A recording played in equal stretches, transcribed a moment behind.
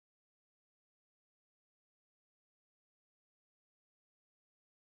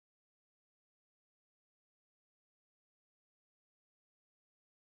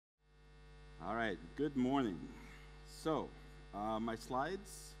All right, good morning. So, my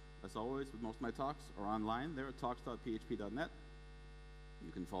slides, as always with most of my talks, are online. They're at talks.php.net.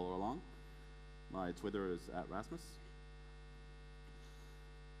 You can follow along. My Twitter is @Rasmus.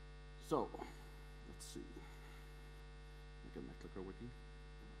 So, let's see. Get my clicker working.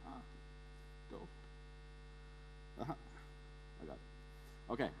 Go. I got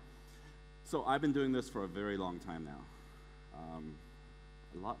it. Okay. So I've been doing this for a very long time now.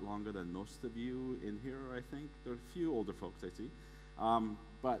 A lot longer than most of you in here, I think. There are a few older folks I see.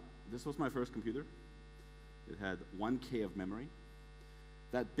 But this was my first computer. It had 1K of memory.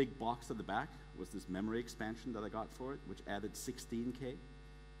 That big box at the back was this memory expansion that I got for it, which added 16K.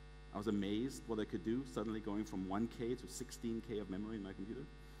 I was amazed what I could do, suddenly going from 1K to 16K of memory in my computer.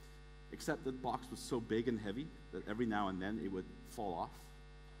 Except the box was so big and heavy that every now and then it would fall off.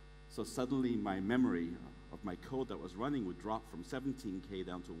 So suddenly my memory of my code that was running would drop from 17K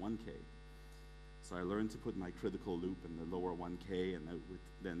down to 1K. So I learned to put my critical loop in the lower 1K, and it would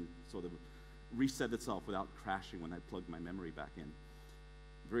then sort of reset itself without crashing when I plugged my memory back in.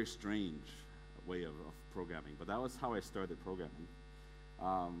 Very strange way of programming, but that was how I started programming.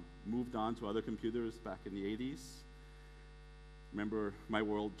 Moved on to other computers back in the 80s. Remember, my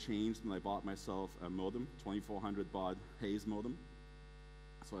world changed when I bought myself a modem, 2400 baud Hayes modem,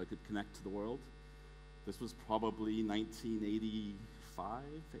 so I could connect to the world. This was probably 1985,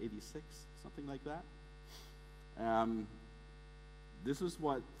 86, something like that. This is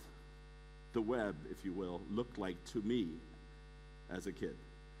what the web, if you will, looked like to me as a kid.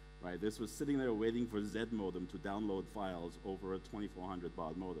 Right, this was sitting there waiting for Z modem to download files over a 2400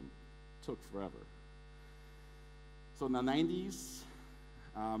 baud modem. Took forever. So in the 90s,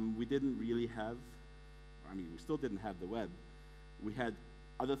 we didn't really have, we still didn't have the web. We had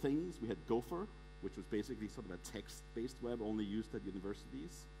other things. We had Gopher, which was basically sort of a text-based web only used at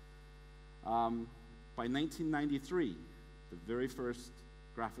universities. By 1993, the very first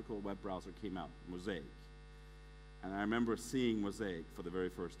graphical web browser came out, Mosaic. And I remember seeing Mosaic for the very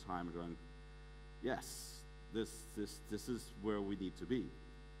first time and going, yes, this is where we need to be.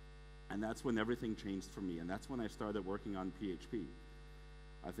 And that's when everything changed for me, and that's when I started working on PHP.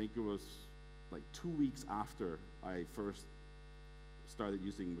 I think it was like 2 weeks after I first started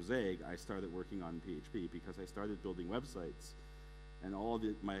using Mosaic, I started working on PHP because I started building websites, and all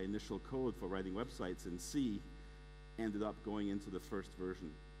of my initial code for writing websites in C ended up going into the first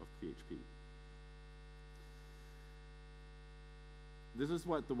version of PHP. This is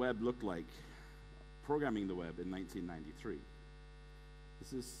what the web looked like, programming the web in 1993.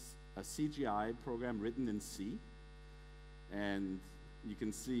 This is a CGI program written in C, and you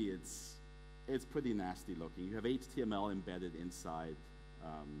can see it's pretty nasty looking. You have HTML embedded inside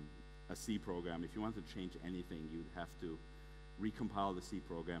a C program. If you want to change anything, you'd have to recompile the C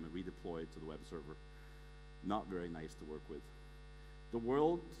program and redeploy it to the web server. Not very nice to work with. The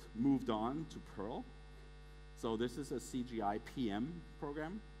world moved on to Perl. So this is a CGI PM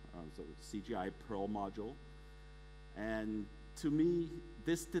program, so CGI Perl module. And to me,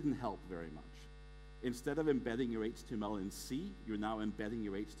 this didn't help very much. Instead of embedding your HTML in C, you're now embedding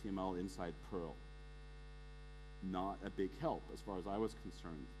your HTML inside Perl. Not a big help as far as I was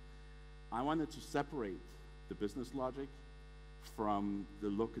concerned. I wanted to separate the business logic from the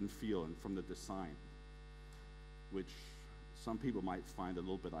look and feel and from the design, which some people might find a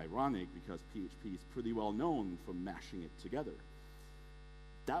little bit ironic because PHP is pretty well known for mashing it together.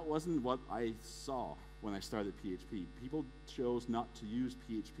 That wasn't what I saw when I started PHP. People chose not to use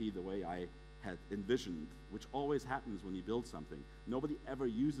PHP the way I had envisioned, which always happens when you build something. Nobody ever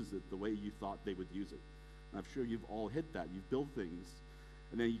uses it the way you thought they would use it. And I'm sure you've all hit that. You've built things,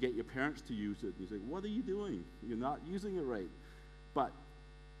 and then you get your parents to use it, and you say, what are you doing? You're not using it right. But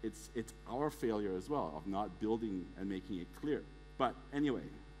it's our failure as well of not building and making it clear. But anyway,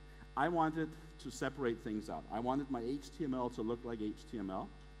 I wanted to separate things out. I wanted my HTML to look like HTML,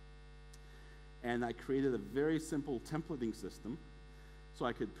 and I created a very simple templating system so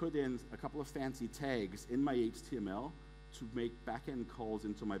I could put in a couple of fancy tags in my HTML to make back-end calls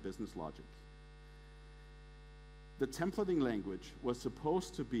into my business logic. The templating language was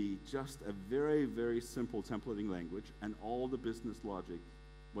supposed to be just a very, very simple templating language, and all the business logic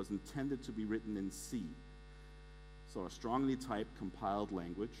was intended to be written in C. So a strongly typed, compiled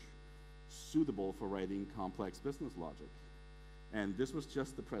language suitable for writing complex business logic. And this was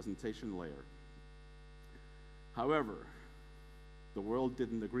just the presentation layer. However, the world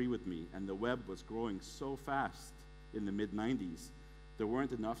didn't agree with me, and the web was growing so fast in the mid-90s, there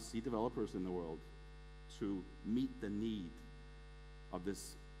weren't enough C developers in the world to meet the need of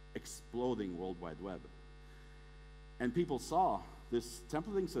this exploding World Wide Web. And people saw this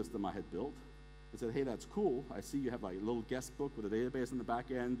templating system I had built, I said, hey, that's cool. I see you have like a little guest book with a database in the back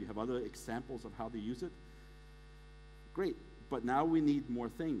end. You have other examples of how to use it. Great, but now we need more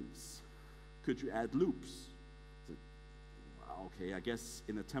things. Could you add loops? I said, okay, I guess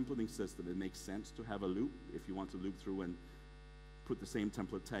in a templating system, it makes sense to have a loop if you want to loop through and put the same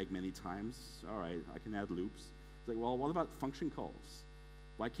template tag many times. All right, I can add loops. It's like, well, what about function calls?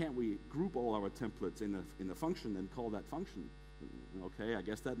 Why can't we group all our templates in a function and call that function? Okay, I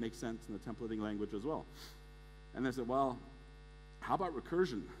guess that makes sense in the templating language as well. And I said, well, how about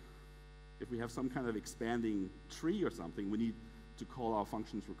recursion? If we have some kind of expanding tree or something, we need to call our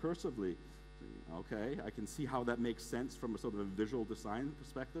functions recursively. Okay, I can see how that makes sense from a sort of a visual design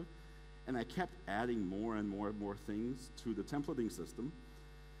perspective. And I kept adding more and more and more things to the templating system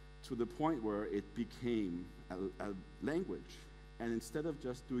to the point where it became a language. And instead of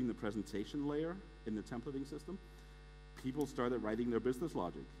just doing the presentation layer in the templating system, people started writing their business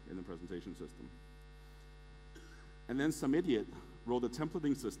logic in the presentation system. And then some idiot wrote a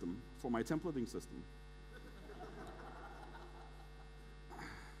templating system for my templating system.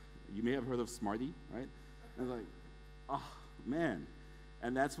 You may have heard of Smarty, right? And I was like, oh, man.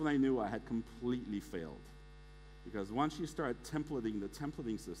 And that's when I knew I had completely failed. Because once you start templating the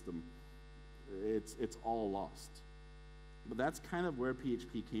templating system, it's all lost. But that's kind of where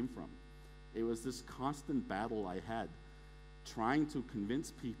PHP came from. It was this constant battle I had trying to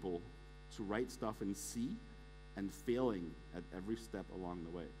convince people to write stuff in C and failing at every step along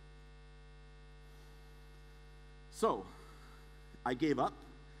the way. So I gave up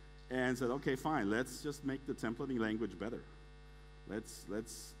and said, okay, fine, let's just make the templating language better.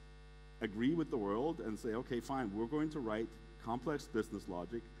 Let's agree with the world and say, okay, fine, we're going to write complex business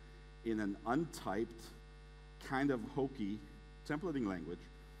logic in an untyped, kind of hokey templating language,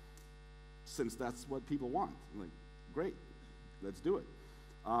 since that's what people want. I'm like, great, let's do it.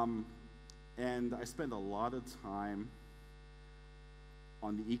 And I spent a lot of time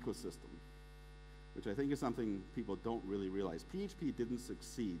on the ecosystem, which I think is something people don't really realize. PHP didn't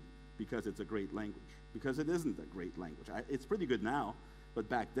succeed because it's a great language, because it isn't a great language. It's pretty good now, but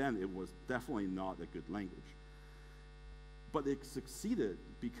back then it was definitely not a good language. But it succeeded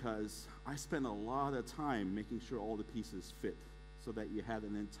because I spent a lot of time making sure all the pieces fit so that you had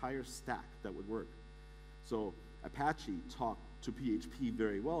an entire stack that would work. So Apache talked to PHP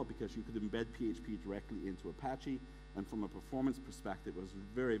very well because you could embed PHP directly into Apache, and from a performance perspective, it was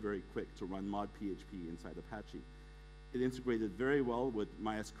very, very quick to run mod PHP inside Apache. It integrated very well with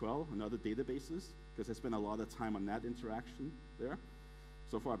MySQL and other databases because I spent a lot of time on that interaction there.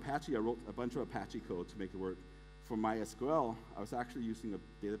 So for Apache, I wrote a bunch of Apache code to make it work. For MySQL, I was actually using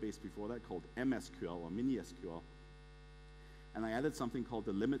a database before that called MSQL or MiniSQL. And I added something called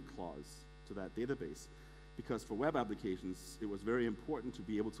the limit clause to that database because for web applications, it was very important to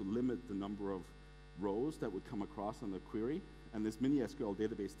be able to limit the number of rows that would come across on the query. And this MiniSQL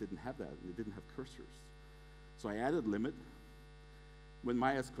database didn't have that. It didn't have cursors. So I added limit. When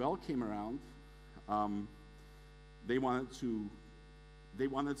MySQL came around, they wanted to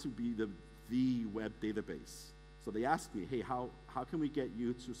be the web database. So they asked me, hey, how can we get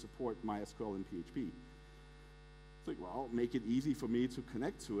you to support MySQL in PHP? It's like, well, make it easy for me to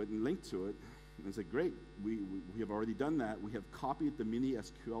connect to it and link to it. And I said, great, we have already done that. We have copied the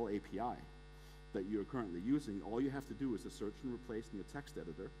MiniSQL API that you're currently using. All you have to do is to search and replace in your text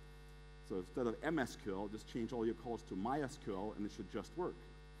editor. So instead of MSQL, just change all your calls to MySQL and it should just work.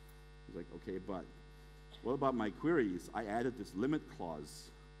 I was like, okay, but what about my queries? I added this limit clause.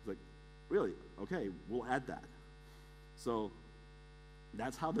 I was like, really? Okay, we'll add that. So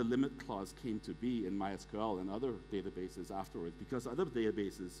that's how the limit clause came to be in MySQL and other databases afterwards, because other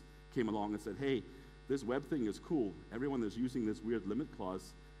databases came along and said, hey, this web thing is cool. Everyone is using this weird limit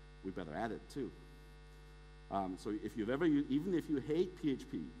clause. We better add it too. So if you've ever, even if you hate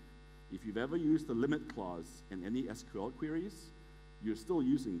PHP, if you've ever used the limit clause in any SQL queries, you're still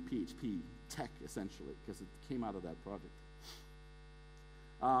using PHP tech, essentially, because it came out of that project.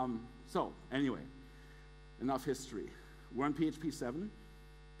 So anyway, enough history. We're on PHP 7.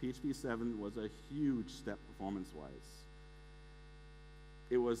 PHP 7 was a huge step performance-wise.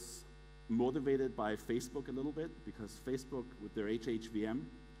 It was motivated by Facebook a little bit, because Facebook, with their HHVM,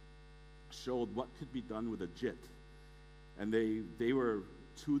 showed what could be done with a JIT. And they were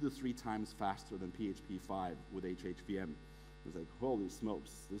 2 to 3 times faster than PHP 5 with HHVM. It was like, holy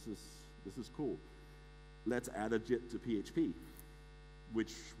smokes, this is cool. Let's add a JIT to PHP,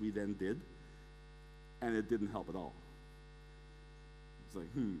 which we then did, and it didn't help at all. It's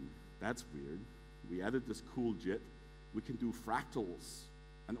like, that's weird. We added this cool JIT. We can do fractals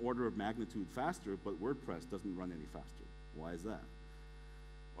an order of magnitude faster, but WordPress doesn't run any faster. Why is that?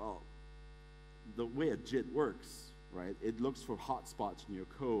 Well, the way a JIT works, right? It looks for hotspots in your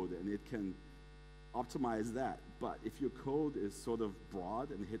code, and it can optimize that. But if your code is sort of broad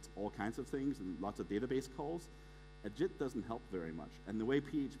and hits all kinds of things and lots of database calls, a JIT doesn't help very much. And the way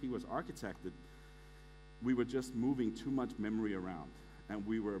PHP was architected, we were just moving too much memory around. And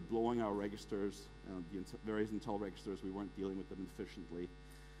we were blowing our registers, the various Intel registers, we weren't dealing with them efficiently.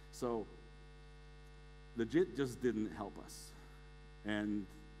 So the JIT just didn't help us. And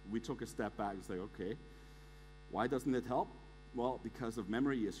we took a step back and said, okay, why doesn't it help? Well, because of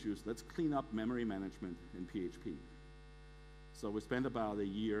memory issues. Let's clean up memory management in PHP. So we spent about a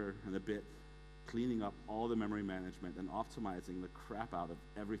year and a bit cleaning up all the memory management and optimizing the crap out of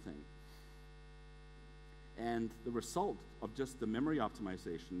everything. And the result of just the memory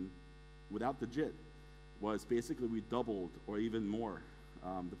optimization without the JIT was basically we doubled or even more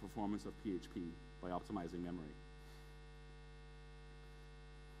the performance of PHP by optimizing memory.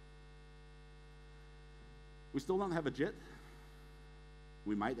 We still don't have a JIT.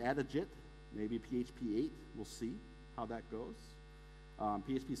 We might add a JIT, maybe PHP 8, we'll see how that goes.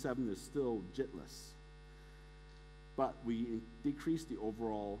 PHP 7 is still JIT-less. But we decreased the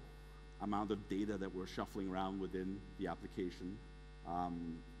overall amount of data that we're shuffling around within the application.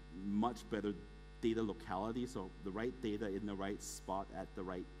 Much better data locality, so the right data in the right spot at the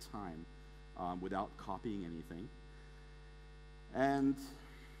right time without copying anything. And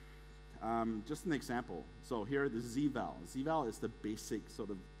just an example. So here, the zval. Zval is the basic sort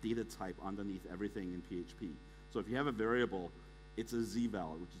of data type underneath everything in PHP. So if you have a variable, it's a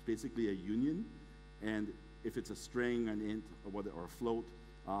zval, which is basically a union. And if it's a string, an int, or a float,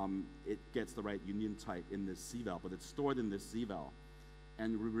 it gets the right union type in this zval, but it's stored in this zval.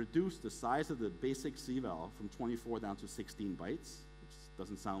 And we reduced the size of the basic zval from 24 down to 16 bytes, which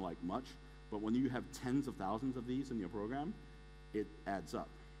doesn't sound like much, but when you have tens of thousands of these in your program, it adds up.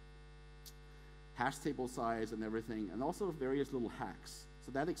 Hash table size and everything, and also various little hacks.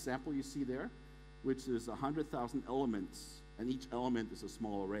 So that example you see there, which is 100,000 elements, and each element is a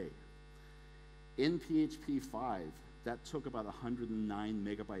small array. In PHP 5, that took about 109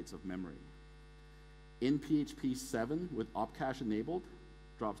 megabytes of memory. In PHP 7, with opcache enabled,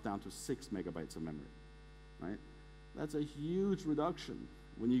 drops down to 6 megabytes of memory, right? That's a huge reduction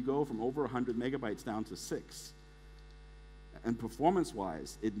when you go from over 100 megabytes down to 6. And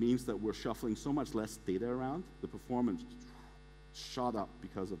performance-wise, it means that we're shuffling so much less data around, the performance shot up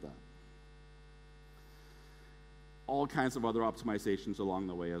because of that. All kinds of other optimizations along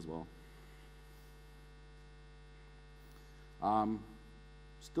the way as well.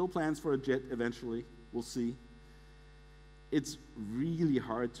 Still plans for a JIT eventually, we'll see. It's really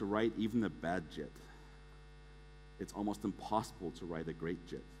hard to write even a bad JIT. It's almost impossible to write a great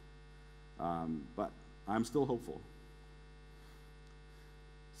JIT. But I'm still hopeful.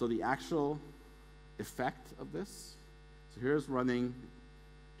 So the actual effect of this, so here's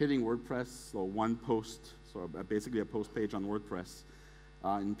hitting WordPress, so one post, so basically a post page on WordPress.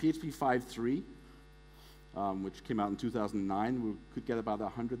 In PHP 5.3, which came out in 2009, we could get about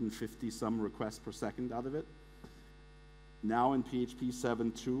 150 some requests per second out of it. Now in PHP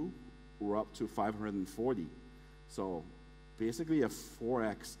 7.2, we're up to 540. So basically a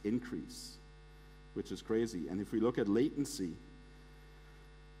 4x increase, which is crazy. And if we look at latency,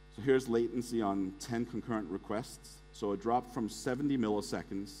 so here's latency on 10 concurrent requests. So it dropped from 70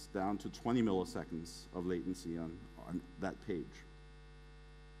 milliseconds down to 20 milliseconds of latency on that page,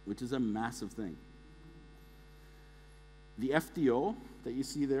 which is a massive thing. The FDO that you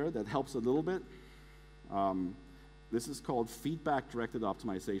see there, that helps a little bit. This is called feedback-directed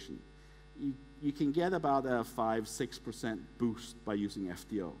optimization. You can get about a 5–6% boost by using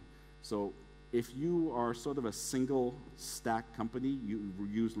FDO. So if you are sort of a single stack company, you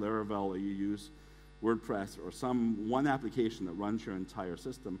use Laravel or you use WordPress or one application that runs your entire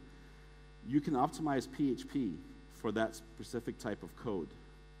system, you can optimize PHP for that specific type of code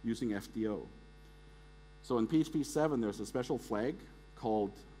using FDO. So in PHP 7, there's a special flag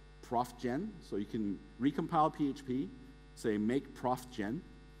called profgen. So you can recompile PHP, say make profgen,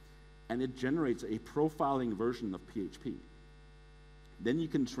 and it generates a profiling version of PHP. Then you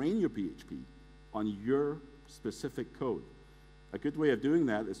can train your PHP on your specific code. A good way of doing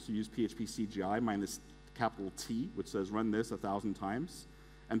that is to use PHP CGI minus capital T, which says run this 1,000 times,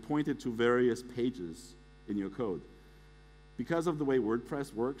 and point it to various pages in your code. Because of the way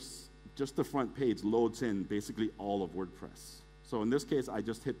WordPress works, just the front page loads in basically all of WordPress. So in this case, I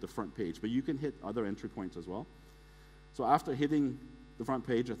just hit the front page, but you can hit other entry points as well. So after hitting the front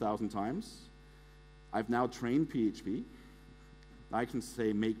page 1,000 times, I've now trained PHP. I can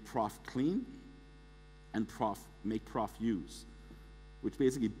say make prof clean and make prof use. which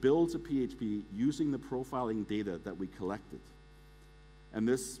basically builds a PHP using the profiling data that we collected. And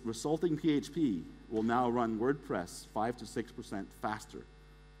this resulting PHP will now run WordPress 5 to 6% faster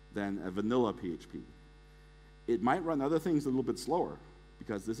than a vanilla PHP. It might run other things a little bit slower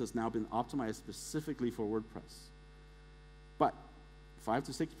because this has now been optimized specifically for WordPress. But 5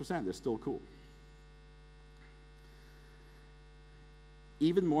 to 6% is still cool.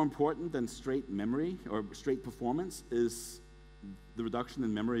 Even more important than straight memory or straight performance is the reduction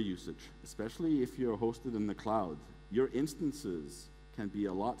in memory usage, especially if you're hosted in the cloud. Your instances can be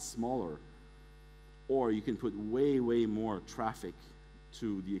a lot smaller, or you can put way, way more traffic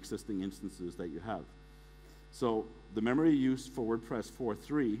to the existing instances that you have. So the memory use for WordPress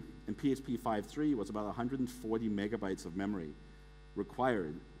 4.3 and PHP 5.3 was about 140 megabytes of memory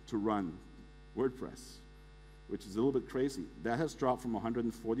required to run WordPress, which is a little bit crazy. That has dropped from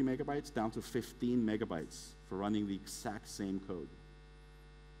 140 megabytes down to 15 megabytes for running the exact same code.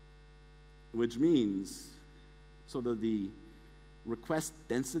 Which means, so that the request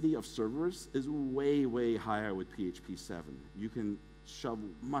density of servers is way, way higher with PHP 7. You can shove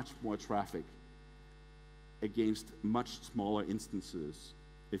much more traffic against much smaller instances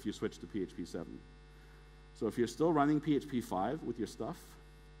if you switch to PHP 7. So if you're still running PHP 5 with your stuff,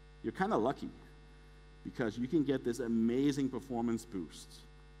 you're kind of lucky because you can get this amazing performance boost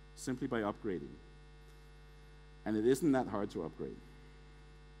simply by upgrading. And it isn't that hard to upgrade.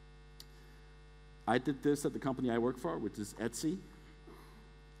 I did this at the company I work for, which is Etsy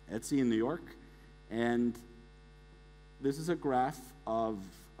in New York. And this is a graph of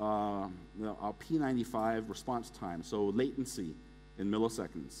our P95 response time, so latency in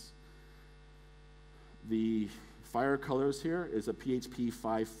milliseconds. The fire colors here is a PHP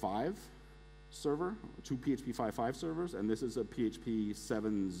 5.5 server, 2 PHP 5.5 servers, and this is a PHP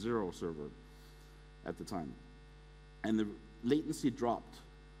 7.0 server at the time. And the latency dropped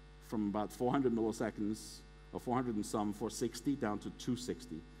from about 400 milliseconds, or 400 and some, 460, down to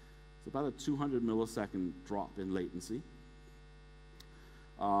 260. It's about a 200 millisecond drop in latency.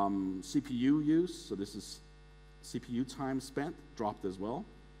 CPU use, so this is CPU time spent, dropped as well,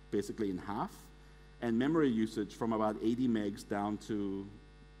 basically in half. And memory usage from about 80 megs down to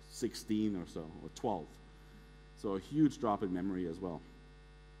 16 or so, or 12. So a huge drop in memory as well.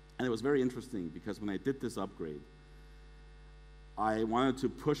 And it was very interesting because when I did this upgrade, I wanted to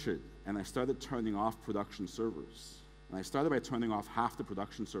push it, and I started turning off production servers. And I started by turning off half the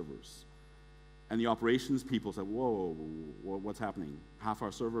production servers. And the operations people said, whoa, what's happening? Half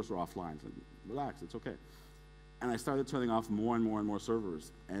our servers are offline. I said, relax, it's okay. And I started turning off more and more and more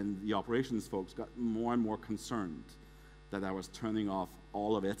servers. And the operations folks got more and more concerned that I was turning off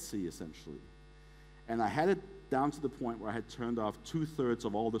all of Etsy, essentially. And I had it down to the point where I had turned off 2/3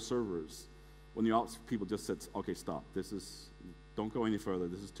 of all the servers when the ops people just said, okay, stop. Don't go any further.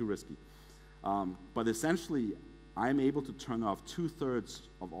 This is too risky. But essentially, I'm able to turn off 2/3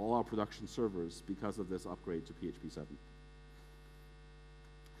 of all our production servers because of this upgrade to PHP 7.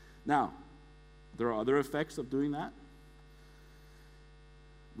 Now, there are other effects of doing that.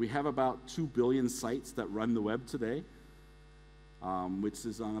 We have about 2 billion sites that run the web today, which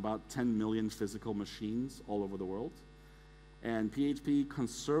is on about 10 million physical machines all over the world. And PHP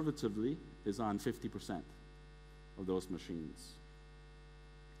conservatively is on 50% of those machines.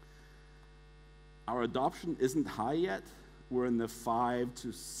 Our adoption isn't high yet. We're in the 5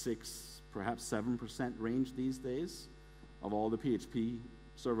 to 6, perhaps 7% range these days of all the PHP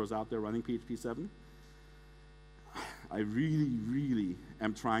servers out there running PHP 7. I really, really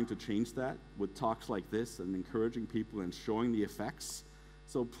am trying to change that with talks like this and encouraging people and showing the effects.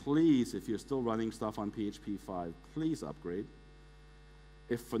 So please, if you're still running stuff on PHP 5, please upgrade.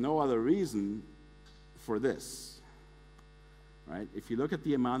 If for no other reason, for this, right? If you look at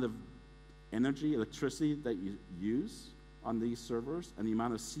the amount of energy, electricity that you use on these servers and the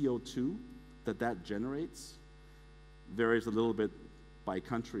amount of CO2 that generates varies a little bit by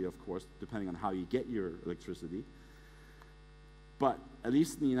country, of course, depending on how you get your electricity. But at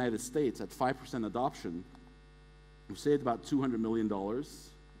least in the United States, at 5% adoption, we've saved about $200 million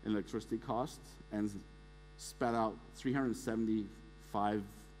in electricity costs and spat out 375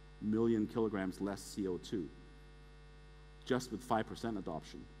 million kilograms less CO2, just with 5%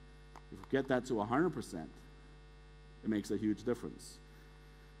 adoption. If we get that to 100%, it makes a huge difference.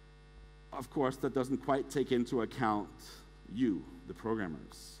 Of course, that doesn't quite take into account you, the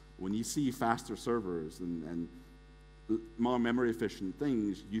programmers. When you see faster servers and more memory efficient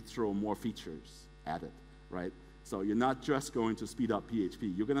things, you throw more features at it, right? So you're not just going to speed up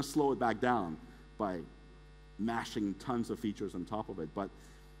PHP. You're going to slow it back down by mashing tons of features on top of it. But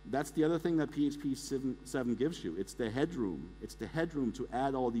That's the other thing that PHP 7 gives you. It's the headroom. It's the headroom to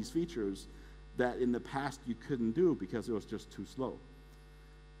add all these features that in the past you couldn't do because it was just too slow.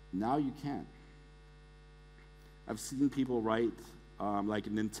 Now you can. I've seen people write like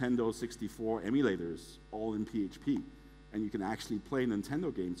Nintendo 64 emulators all in PHP, and you can actually play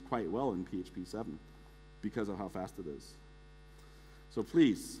Nintendo games quite well in PHP 7 because of how fast it is. So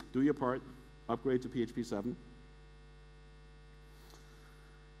please, do your part, upgrade to PHP 7.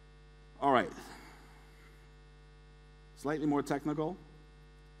 All right, slightly more technical.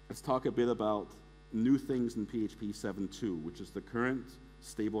 Let's talk a bit about new things in PHP 7.2, which is the current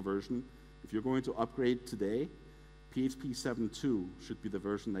stable version. If you're going to upgrade today, PHP 7.2 should be the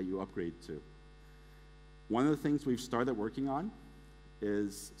version that you upgrade to. One of the things we've started working on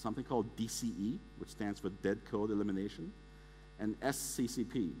is something called DCE, which stands for Dead Code Elimination, and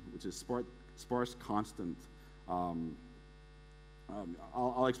SCCP, which is Sparse Constant.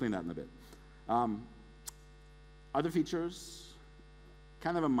 I'll explain that in a bit. Other features,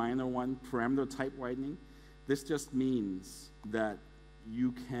 kind of a minor one, parameter type widening. This just means that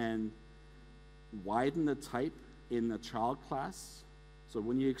you can widen the type in a child class. So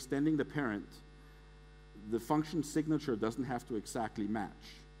when you're extending the parent, the function signature doesn't have to exactly match.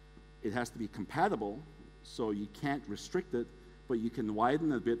 It has to be compatible, so you can't restrict it, but you can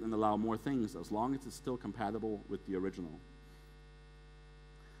widen a bit and allow more things as long as it's still compatible with the original.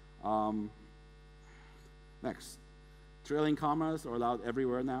 Next, trailing commas are allowed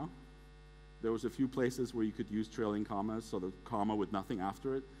everywhere now. There was a few places where you could use trailing commas, so the comma with nothing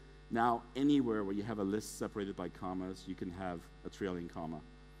after it. Now, anywhere where you have a list separated by commas, you can have a trailing comma.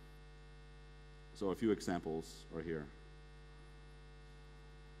 So a few examples are here.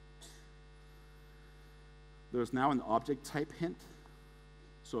 There's now an object type hint.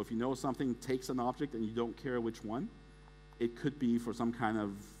 So if you know something takes an object and you don't care which one, it could be for some kind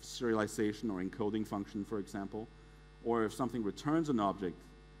of serialization or encoding function, for example. Or if something returns an object,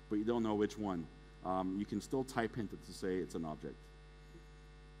 but you don't know which one, you can still type hint it to say it's an object.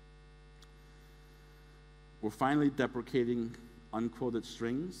 We're finally deprecating unquoted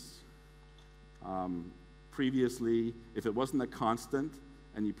strings. Previously, if it wasn't a constant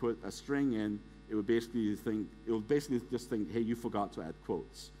and you put a string in, it would basically just think, hey, you forgot to add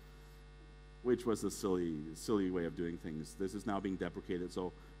quotes, which was a silly way of doing things. This is now being deprecated,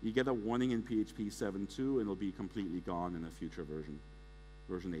 so you get a warning in PHP 7.2 and it'll be completely gone in a future version,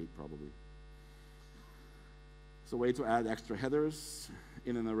 version 8 probably. It's a way to add extra headers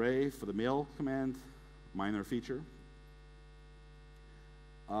in an array for the mail command, minor feature.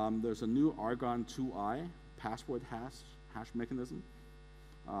 There's a new Argon 2i password hash mechanism,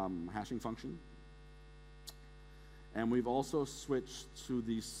 hashing function. And we've also switched to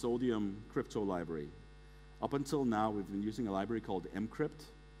the Sodium crypto library. Up until now, we've been using a library called mcrypt,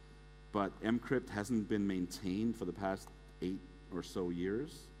 but mcrypt hasn't been maintained for the past 8 or so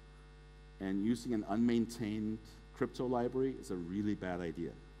years. And using an unmaintained crypto library is a really bad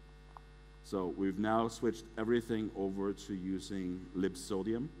idea. So we've now switched everything over to using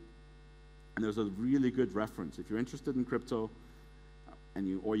libsodium. And there's a really good reference. If you're interested in crypto,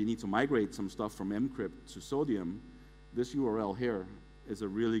 or you need to migrate some stuff from mcrypt to Sodium, this URL here is a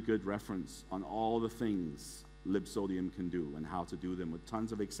really good reference on all the things libsodium can do and how to do them with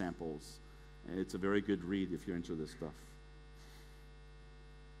tons of examples. And it's a very good read if you're into this stuff.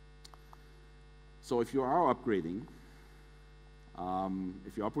 So if you are upgrading,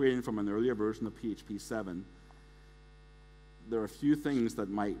 if you're upgrading from an earlier version of PHP 7, there are a few things that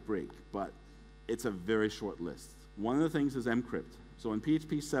might break, but it's a very short list. One of the things is mcrypt. So in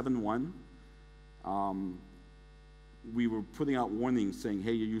PHP 7.1, we were putting out warnings saying,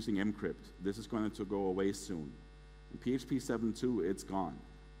 hey, you're using mcrypt. This is going to go away soon. In PHP 7.2, it's gone.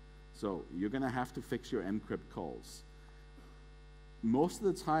 So you're going to have to fix your mcrypt calls. Most of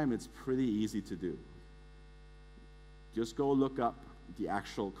the time, it's pretty easy to do. Just go look up the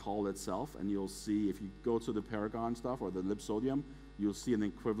actual call itself, and you'll see, if you go to the Paragon stuff or the libsodium, you'll see an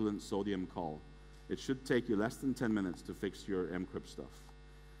equivalent Sodium call. It should take you less than 10 minutes to fix your mcrypt stuff.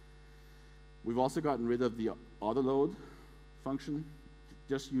 We've also gotten rid of the autoload function.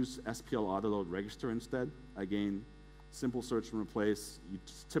 Just use SPL autoload register instead. Again, simple search and replace. You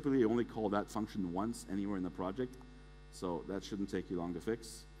typically only call that function once anywhere in the project, so that shouldn't take you long to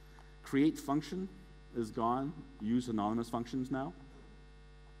fix. Create function is gone. Use anonymous functions now.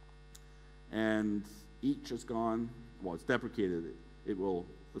 And each is gone. Well, it's deprecated. It'll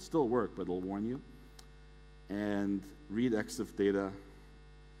still work, but it'll warn you. And read exif data.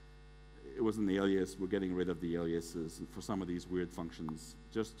 It was an alias. We're getting rid of the aliases for some of these weird functions,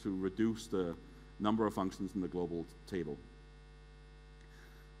 just to reduce the number of functions in the global table.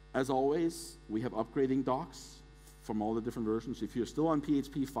 As always, we have upgrading docs from all the different versions. If you're still on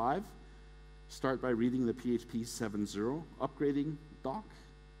PHP 5, start by reading the PHP 7.0 upgrading doc,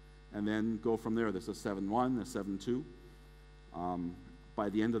 and then go from there. There's a 7.1, a 7.2. By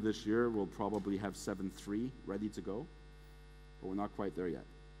the end of this year, we'll probably have 7.3 ready to go, but we're not quite there yet.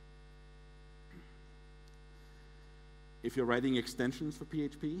 If you're writing extensions for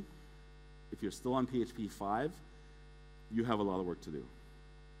PHP, if you're still on PHP 5, you have a lot of work to do.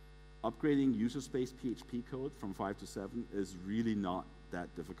 Upgrading user space PHP code from 5 to 7 is really not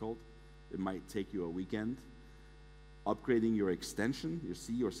that difficult. It might take you a weekend. Upgrading your extension, your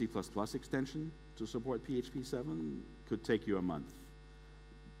C or C++ extension to support PHP 7 could take you a month.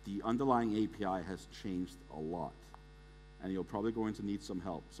 The underlying API has changed a lot, and you're probably going to need some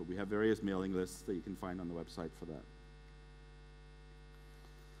help. So we have various mailing lists that you can find on the website for that.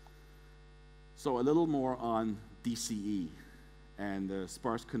 So a little more on DCE and the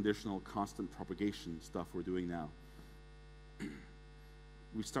sparse conditional constant propagation stuff we're doing now.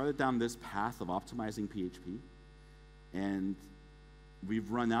 We started down this path of optimizing PHP, and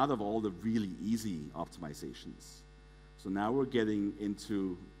we've run out of all the really easy optimizations. So now we're getting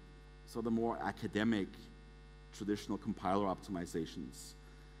into sort of more academic, traditional compiler optimizations.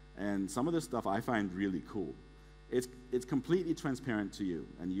 And some of this stuff I find really cool. It's completely transparent to you,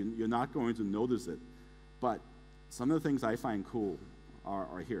 and you're not going to notice it. But some of the things I find cool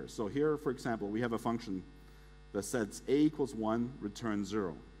are here. So here, for example, we have a function that says a equals 1, return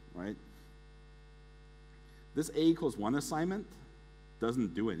 0, right? This a equals 1 assignment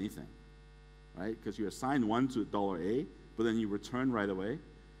doesn't do anything, right? Because you assign 1 to $a, but then you return right away.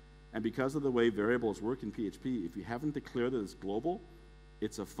 And because of the way variables work in PHP, if you haven't declared that it's global,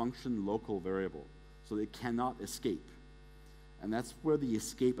 it's a function local variable. So it cannot escape. And that's where the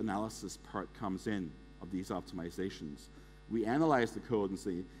escape analysis part comes in of these optimizations. We analyze the code and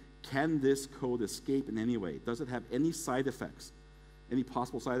say, can this code escape in any way? Does it have any side effects, any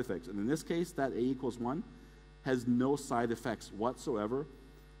possible side effects? And in this case, that a equals 1 has no side effects whatsoever.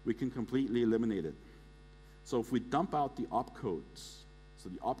 We can completely eliminate it. So if we dump out the opcodes, so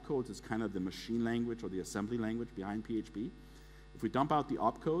the opcodes is kind of the machine language or the assembly language behind PHP. If we dump out the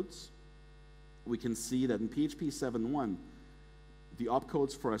opcodes, we can see that in PHP 7.1, the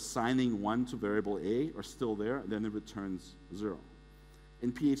opcodes for assigning 1 to variable a are still there, and then it returns 0.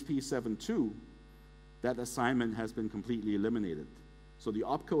 In PHP 7.2, that assignment has been completely eliminated. So the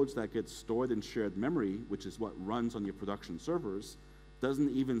opcodes that get stored in shared memory, which is what runs on your production servers, doesn't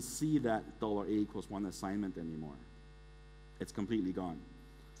even see that $a equals 1 assignment anymore. It's completely gone.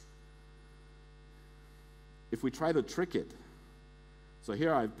 If we try to trick it, so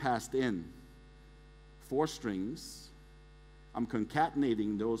here I've passed in 4 strings. I'm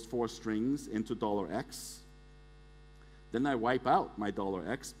concatenating those 4 strings into $x. Then I wipe out my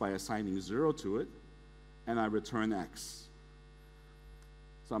 $x by assigning 0 to it, and I return x.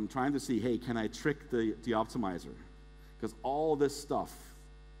 So I'm trying to see, hey, can I trick the optimizer? Because all this stuff,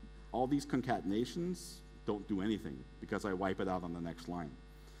 all these concatenations don't do anything because I wipe it out on the next line.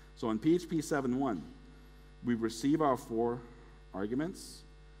 So in PHP 7.1, we receive our 4 arguments.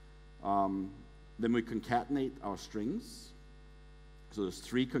 Then we concatenate our strings. So there's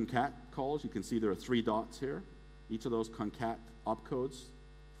 3 concat calls. You can see there are 3 dots here. Each of those concat opcodes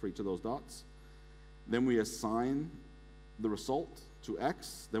for each of those dots. Then we assign the result to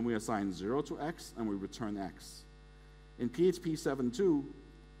x. Then we assign 0 to x, and we return x. In PHP 7.2,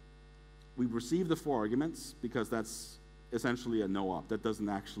 we receive the 4 arguments because that's essentially a no-op. That doesn't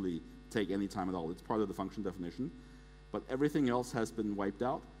actually take any time at all. It's part of the function definition. But everything else has been wiped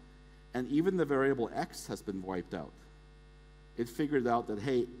out. And even the variable x has been wiped out. It figured out that,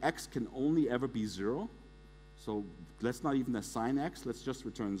 hey, x can only ever be 0. So let's not even assign x. Let's just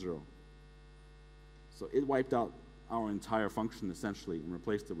return 0. So it wiped out our entire function, essentially, and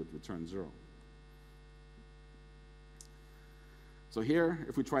replaced it with return 0. So here,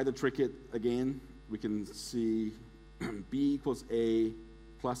 if we try to trick it again, we can see b equals a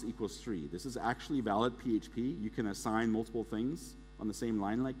plus equals 3. This is actually valid PHP. You can assign multiple things on the same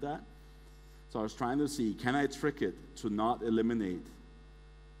line like that. So I was trying to see, can I trick it to not eliminate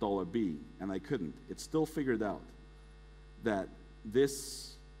 $b? And I couldn't. It still figured out that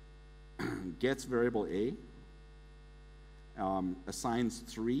this gets variable a, assigns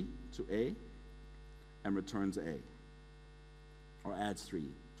 3 to a, and returns a, or adds 3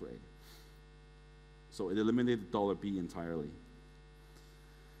 to a. So it eliminated $b entirely.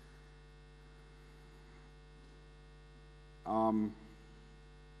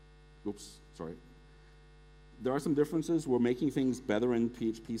 Oops, sorry. There are some differences. We're making things better in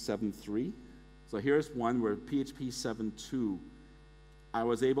PHP 7.3. So here's one where PHP 7.2 I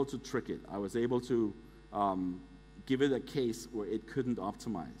was able to trick it. I was able to give it a case where it couldn't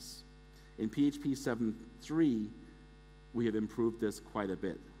optimize. In PHP 7.3, we have improved this quite a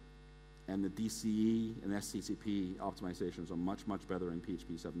bit. And the DCE and SCCP optimizations are much, much better in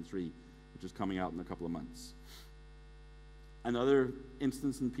PHP 7.3, which is coming out in a couple of months. Another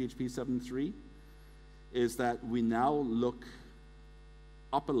instance in PHP 7.3 is that we now look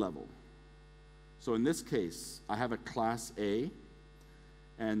up a level. So in this case, I have a class A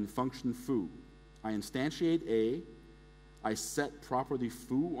and function foo. I instantiate A, I set property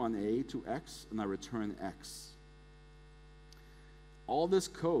foo on A to X, and I return X. All this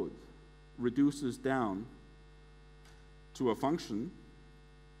code reduces down to a function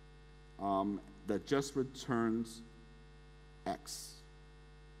that just returns X.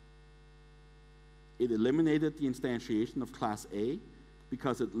 It eliminated the instantiation of class A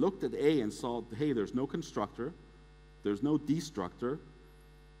because it looked at A and saw, hey, there's no constructor, there's no destructor,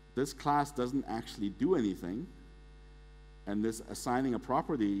 this class doesn't actually do anything, and this assigning a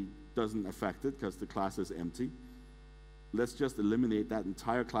property doesn't affect it because the class is empty. Let's just eliminate that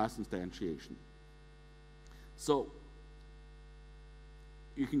entire class instantiation. So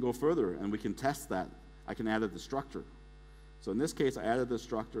you can go further and we can test that. I can add a destructor. So in this case, I added a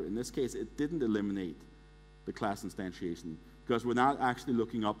destructor. In this case, it didn't eliminate the class instantiation because we're not actually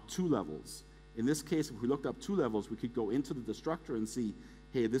looking up 2 levels. In this case, if we looked up 2 levels, we could go into the destructor and see,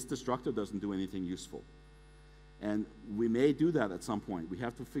 hey, this destructor doesn't do anything useful. And we may do that at some point. We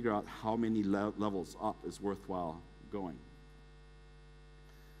have to figure out how many levels up is worthwhile going.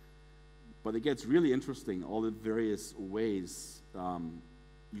 But it gets really interesting, all the various ways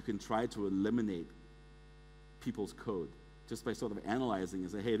you can try to eliminate people's code just by sort of analyzing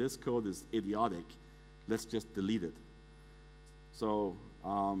and say, hey, this code is idiotic, let's just delete it. So,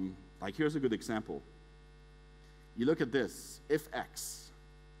 like here's a good example. You look at this, if X,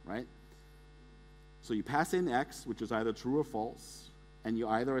 right? So you pass in X, which is either true or false, and you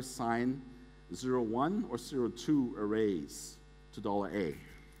either assign 0.1 or 0.2 arrays to $A.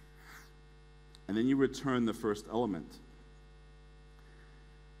 And then you return the first element.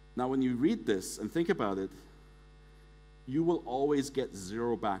 Now when you read this and think about it, you will always get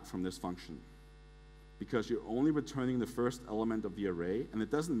 0 back from this function because you're only returning the first element of the array, and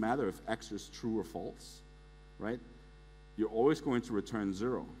it doesn't matter if X is true or false, right? You're always going to return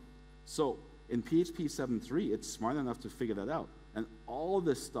 0. So in PHP 7.3, it's smart enough to figure that out. And all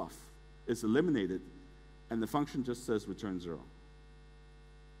this stuff is eliminated, and the function just says return 0.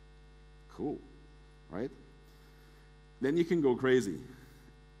 Cool, right? Then you can go crazy.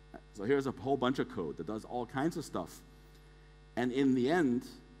 So here's a whole bunch of code that does all kinds of stuff. And in the end,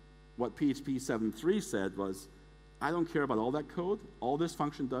 what PHP 7.3 said was, I don't care about all that code. All this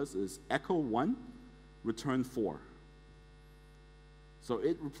function does is echo 1, return 4. So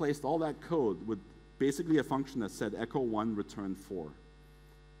it replaced all that code with basically a function that said echo 1, return 4.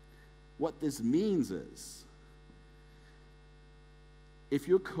 What this means is, if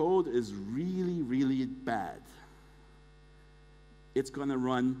your code is really, really bad, it's going to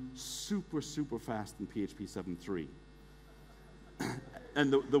run super, super fast in PHP 7.3.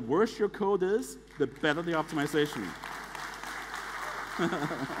 And the worse your code is, the better the optimization.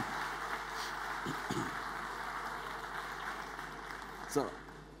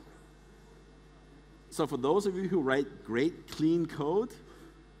 So for those of you who write great, clean code,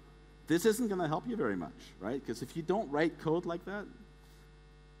 this isn't going to help you very much, right? Because if you don't write code like that,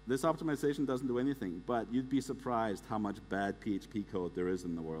 this optimization doesn't do anything. But you'd be surprised how much bad PHP code there is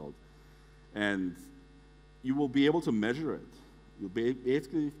in the world. And you will be able to measure it. You'll be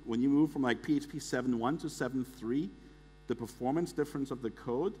basically, when you move from like PHP 7.1 to 7.3, the performance difference of the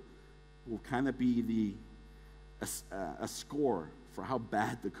code will kind of be a score for how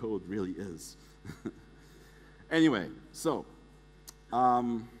bad the code really is. Anyway, so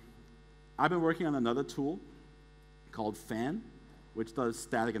I've been working on another tool called Fan, which does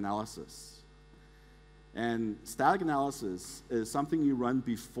static analysis. And static analysis is something you run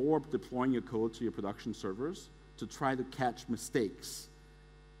before deploying your code to your production servers to try to catch mistakes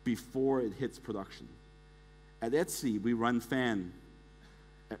before it hits production. At Etsy, we run Fan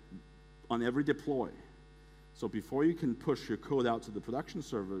on every deploy. So before you can push your code out to the production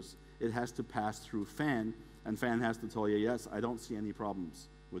servers, it has to pass through Fan, and Fan has to tell you, yes, I don't see any problems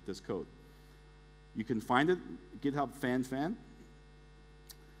with this code. You can find it, GitHub fan.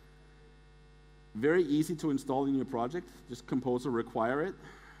 Very easy to install in your project. Just compose or require it.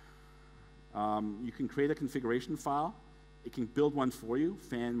 You can create a configuration file. It can build one for you,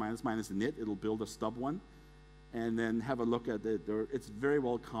 fan --init. It'll build a stub one. And then have a look at it. It's very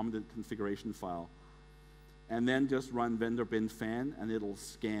well commented configuration file. and then just run vendor bin fan, and it'll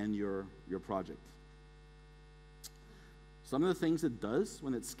scan your project. Some of the things it does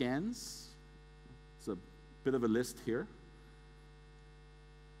when it scans, it's a bit of a list here.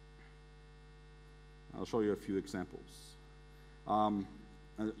 I'll show you a few examples.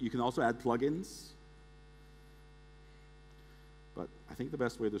 You can also add plugins, but I think the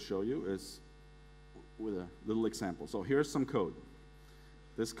best way to show you is with a little example. So here's some code.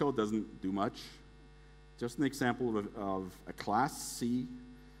 This code doesn't do much. Just an example of a class C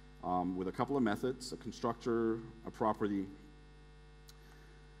with a couple of methods, a constructor, a property.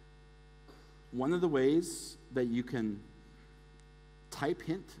 One of the ways that you can type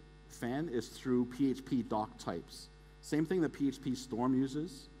hint fan is through PHP doc types. Same thing that PHP Storm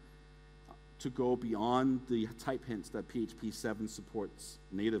uses to go beyond the type hints that PHP 7 supports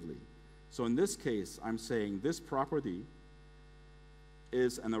natively. So in this case, I'm saying this property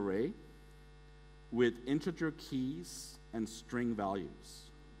is an array with integer keys and string values.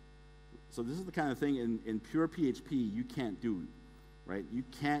 So this is the kind of thing in pure PHP you can't do, right? You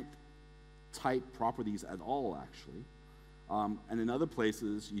can't type properties at all, actually. And in other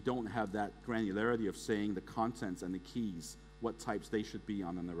places, you don't have that granularity of saying the contents and the keys, what types they should be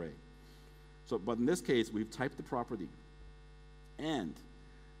on an array. So, but in this case, we've typed the property. And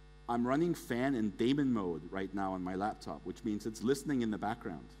I'm running fan in daemon mode right now on my laptop, which means it's listening in the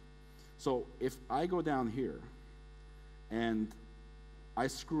background. So if I go down here and I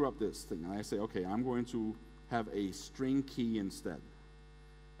screw up this thing, and I say, okay, I'm going to have a string key instead,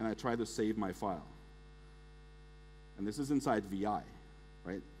 and I try to save my file. And this is inside VI,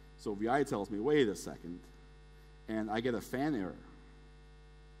 right? So VI tells me, wait a second, and I get a fan error.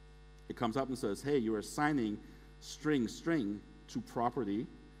 It comes up and says, hey, you're assigning string to property,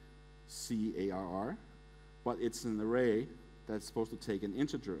 CARR, but it's an array that's supposed to take an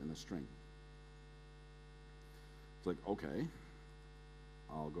integer in a string. It's like, okay,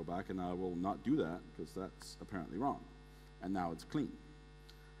 I'll go back and I will not do that because that's apparently wrong. And now it's clean.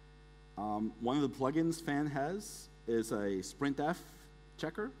 One of the plugins fan has is a sprintf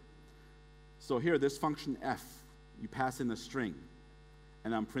checker. So here, this function f, you pass in a string,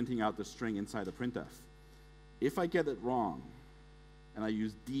 and I'm printing out the string inside the printf. If I get it wrong, and I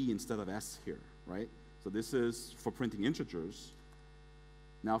use D instead of S here, right? So this is for printing integers.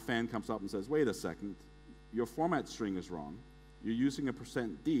 Now fan comes up and says, wait a second, your format string is wrong. You're using a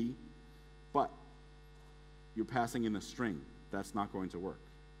 %D, but you're passing in a string. That's not going to work,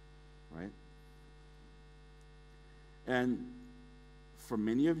 right? And for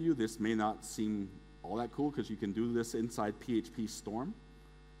many of you, this may not seem all that cool because you can do this inside PHP Storm,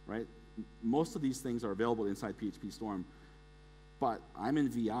 right? Most of these things are available inside PHP Storm, but I'm in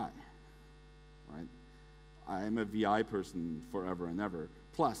VI, right? I'm a VI person forever and ever.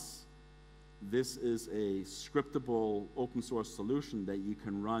 Plus, this is a scriptable open source solution that you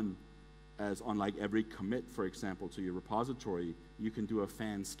can run as on like every commit, for example, to your repository. You can do a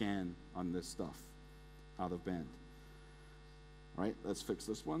fan scan on this stuff out of band. All right, let's fix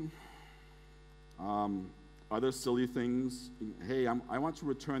this one. Other silly things. Hey, I want to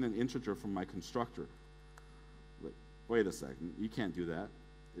return an integer from my constructor. Wait a second, you can't do that.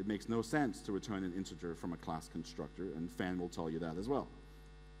 It makes no sense to return an integer from a class constructor, and fan will tell you that as well,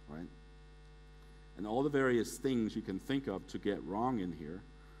 right? And all the various things you can think of to get wrong in here.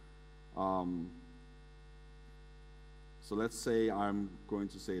 So let's say I'm going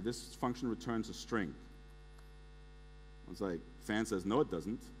to say this function returns a string. It's like, fan says, no, it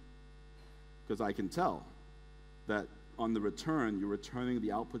doesn't, because I can tell that on the return, you're returning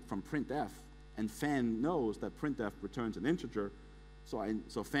the output from printf, and fan knows that printf returns an integer,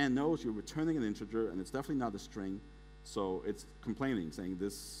 so fan knows you're returning an integer, and it's definitely not a string, so it's complaining, saying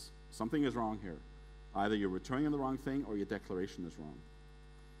something is wrong here. Either you're returning the wrong thing or your declaration is wrong.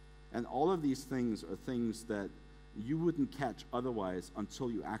 And all of these things are things that you wouldn't catch otherwise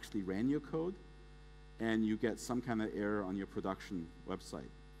until you actually ran your code and you get some kind of error on your production website.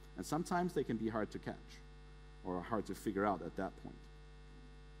 And sometimes they can be hard to catch or hard to figure out at that point.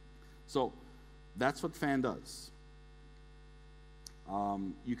 So that's what fan does.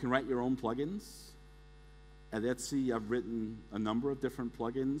 You can write your own plugins. At Etsy, I've written a number of different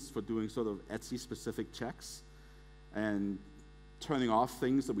plugins for doing sort of Etsy-specific checks and turning off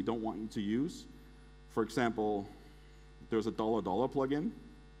things that we don't want you to use. For example, there's a $$ plugin.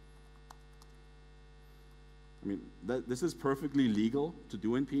 I mean, this is perfectly legal to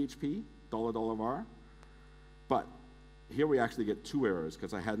do in PHP, $var. But here we actually get 2 errors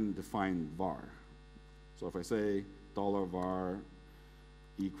because I hadn't defined var. So if I say $var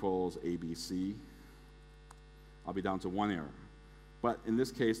equals ABC, I'll be down to 1 error. But in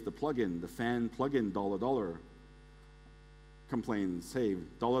this case, the plugin, the fan plugin $, complains, hey,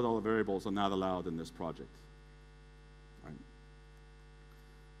 $, variables are not allowed in this project. Right?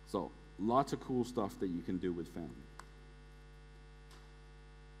 So lots of cool stuff that you can do with fan.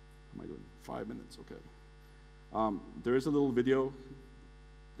 How am I doing? 5 minutes, okay. There is a little video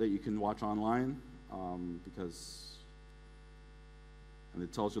that you can watch online and it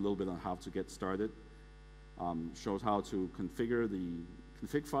tells you a little bit on how to get started. Shows how to configure the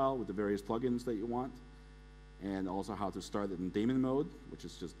config file with the various plugins that you want, and also how to start it in daemon mode, which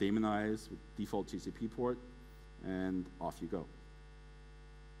is just daemonize with default TCP port, and off you go.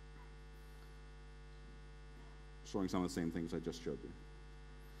 Showing some of the same things I just showed you.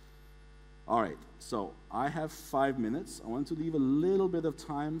 All right, so I have 5 minutes. I want to leave a little bit of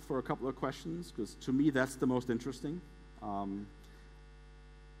time for a couple of questions, because to me that's the most interesting.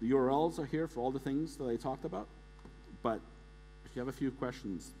 The URLs are here for all the things that I talked about, but if you have a few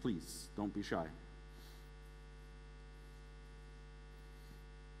questions, please don't be shy.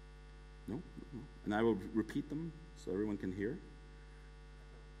 No? No? And I will repeat them so everyone can hear.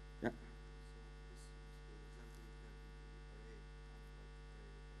 Yeah.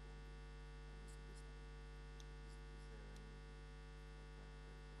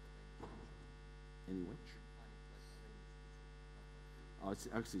 Any which?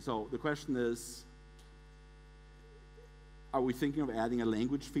 Actually, so the question is, are we thinking of adding a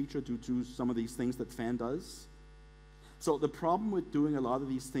language feature due to some of these things that fan does? So the problem with doing a lot of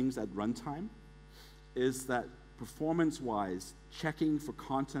these things at runtime is that performance-wise, checking for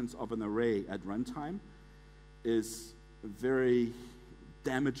contents of an array at runtime is very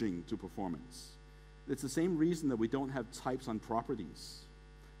damaging to performance. It's the same reason that we don't have types on properties.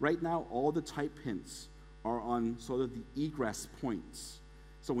 Right now, all the type hints are on sort of the egress points.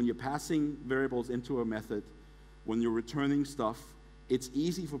 So when you're passing variables into a method, when you're returning stuff, it's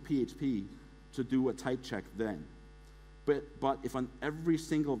easy for PHP to do a type check then. But if on every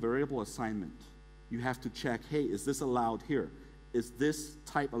single variable assignment, you have to check, hey, is this allowed here? Is this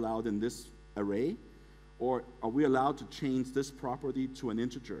type allowed in this array? Or are we allowed to change this property to an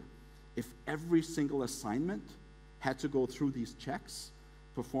integer? If every single assignment had to go through these checks,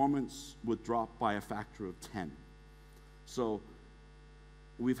 performance would drop by a factor of 10. So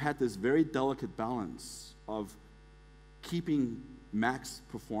we've had this very delicate balance of keeping max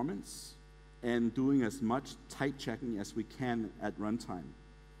performance and doing as much type checking as we can at runtime.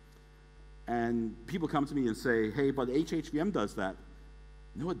 And people come to me and say, hey, but HHVM does that.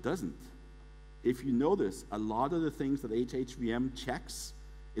 No, it doesn't. If you notice, a lot of the things that HHVM checks,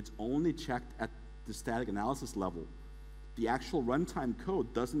 it's only checked at the static analysis level. The actual runtime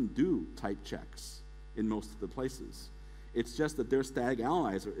code doesn't do type checks in most of the places. It's just that their static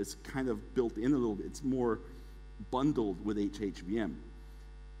analyzer is kind of built in a little bit. It's more bundled with HHVM.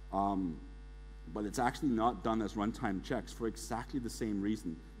 But it's actually not done as runtime checks for exactly the same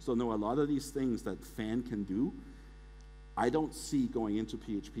reason. So no, a lot of these things that fan can do, I don't see going into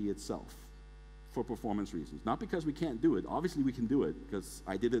PHP itself for performance reasons. Not because we can't do it. Obviously we can do it because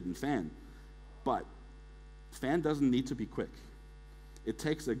I did it in fan. But fan doesn't need to be quick. It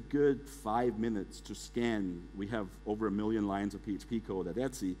takes a good 5 minutes to scan. We have over 1 million lines of PHP code at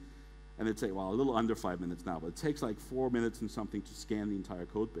Etsy, and it takes, well, a little under 5 minutes now, but it takes like 4 minutes and something to scan the entire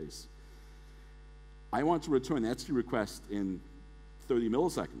code base. I want to return an Etsy request in 30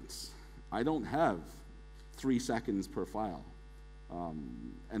 milliseconds. I don't have 3 seconds per file.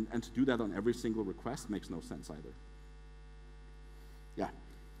 And to do that on every single request makes no sense either. Yeah?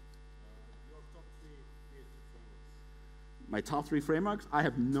 My top 3 frameworks? I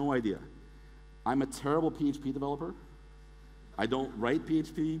have no idea. I'm a terrible PHP developer. I don't write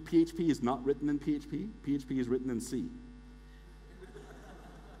PHP. PHP is not written in PHP. PHP is written in C.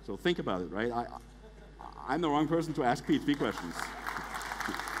 So think about it, right? I'm the wrong person to ask PHP questions.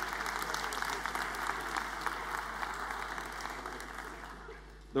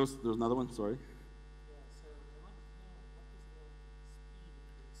 There was another one, sorry.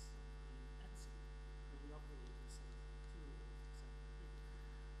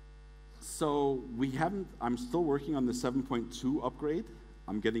 So we haven't, I'm still working on the 7.2 upgrade.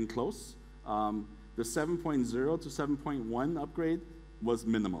 I'm getting close. The 7.0 to 7.1 upgrade was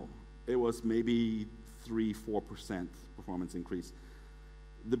minimal. It was maybe 3–4% performance increase.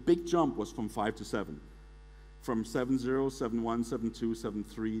 The big jump was from 5 to 7. From 7.0, 7.1, 7.2,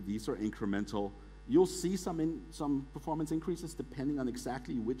 7.3, these are incremental. You'll see some performance increases depending on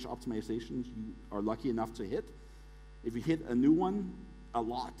exactly which optimizations you are lucky enough to hit. If you hit a new one a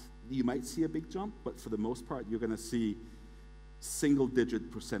lot, you might see a big jump, but for the most part, you're going to see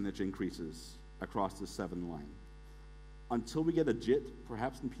single-digit percentage increases across the 7 line. until we get a JIT,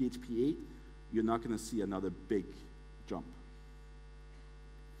 perhaps in PHP 8, you're not going to see another big jump.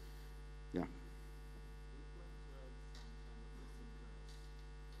 Yeah.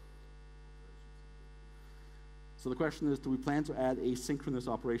 So the question is, do we plan to add asynchronous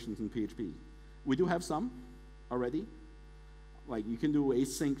operations in PHP? We do have some already. Like, you can do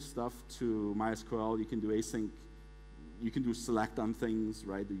async stuff to MySQL, you can do async, you can do select on things,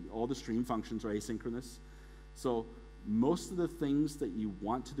 right? All the stream functions are asynchronous. So most of the things that you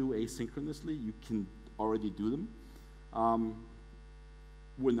want to do asynchronously, you can already do them.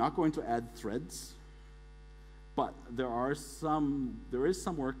 We're not going to add threads, but there is some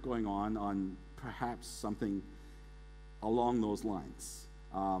work going on perhaps something along those lines.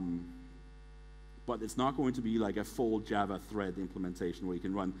 But it's not going to be like a full Java thread implementation where you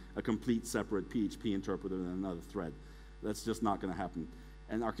can run a complete separate PHP interpreter and another thread. That's just not going to happen.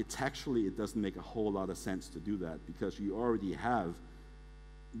 And architecturally, it doesn't make a whole lot of sense to do that because you already have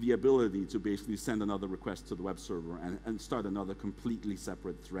the ability to basically send another request to the web server and start another completely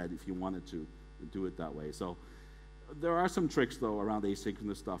separate thread if you wanted to do it that way. So there are some tricks, though, around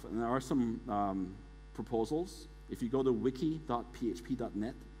asynchronous stuff. And there are some proposals. If you go to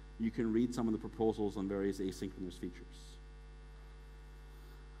wiki.php.net, you can read some of the proposals on various asynchronous features.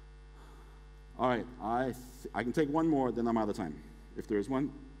 All right, I can take one more, then I'm out of time. If there is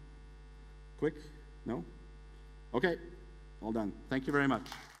one. Quick? No? Okay, all done. Thank you very much.